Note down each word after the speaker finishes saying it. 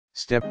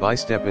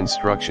Step-by-step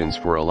instructions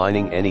for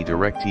aligning any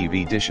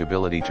DIRECTV dish.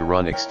 Ability to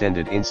run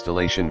extended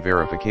installation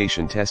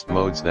verification test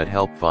modes that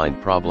help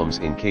find problems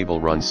in cable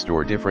runs.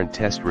 Store different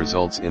test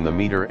results in the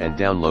meter and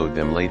download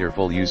them later.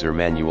 Full user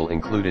manual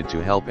included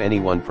to help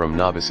anyone from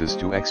novices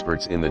to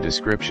experts in the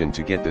description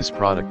to get this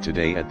product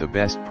today at the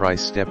best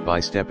price.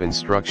 Step-by-step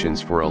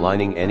instructions for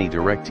aligning any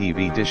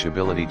DIRECTV dish.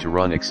 Ability to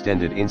run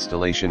extended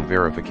installation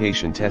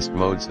verification test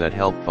modes that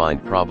help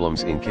find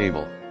problems in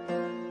cable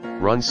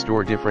runs.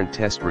 Store different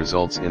test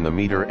results in the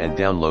meter and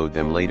download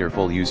them later.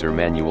 Full user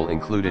manual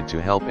included to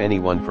help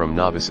anyone from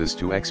novices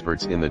to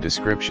experts in the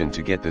description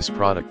to get this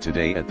product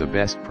today at the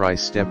best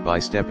price.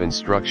 Step-by-step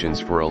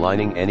instructions for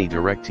aligning any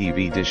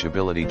DIRECTV dish.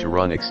 Ability to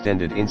run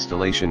extended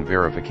installation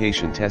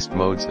verification test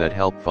modes that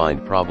help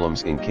find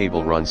problems in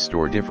cable runs.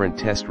 Store different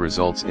test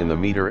results in the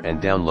meter and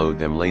download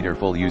them later.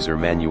 Full user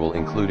manual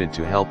included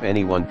to help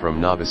anyone from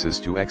novices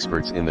to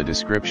experts in the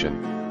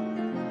description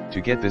to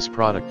get this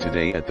product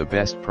today at the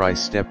best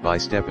price.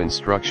 Step-by-step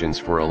instructions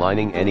for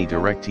aligning any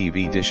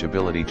DIRECTV dish.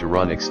 Ability to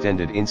run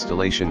extended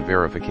installation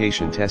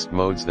verification test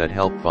modes that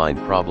help find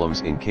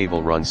problems in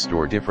cable runs.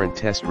 Store different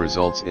test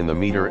results in the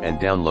meter and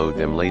download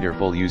them later.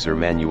 Full user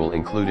manual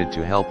included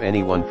to help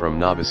anyone from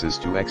novices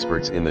to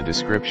experts in the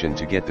description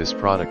to get this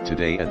product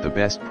today at the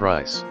best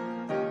price.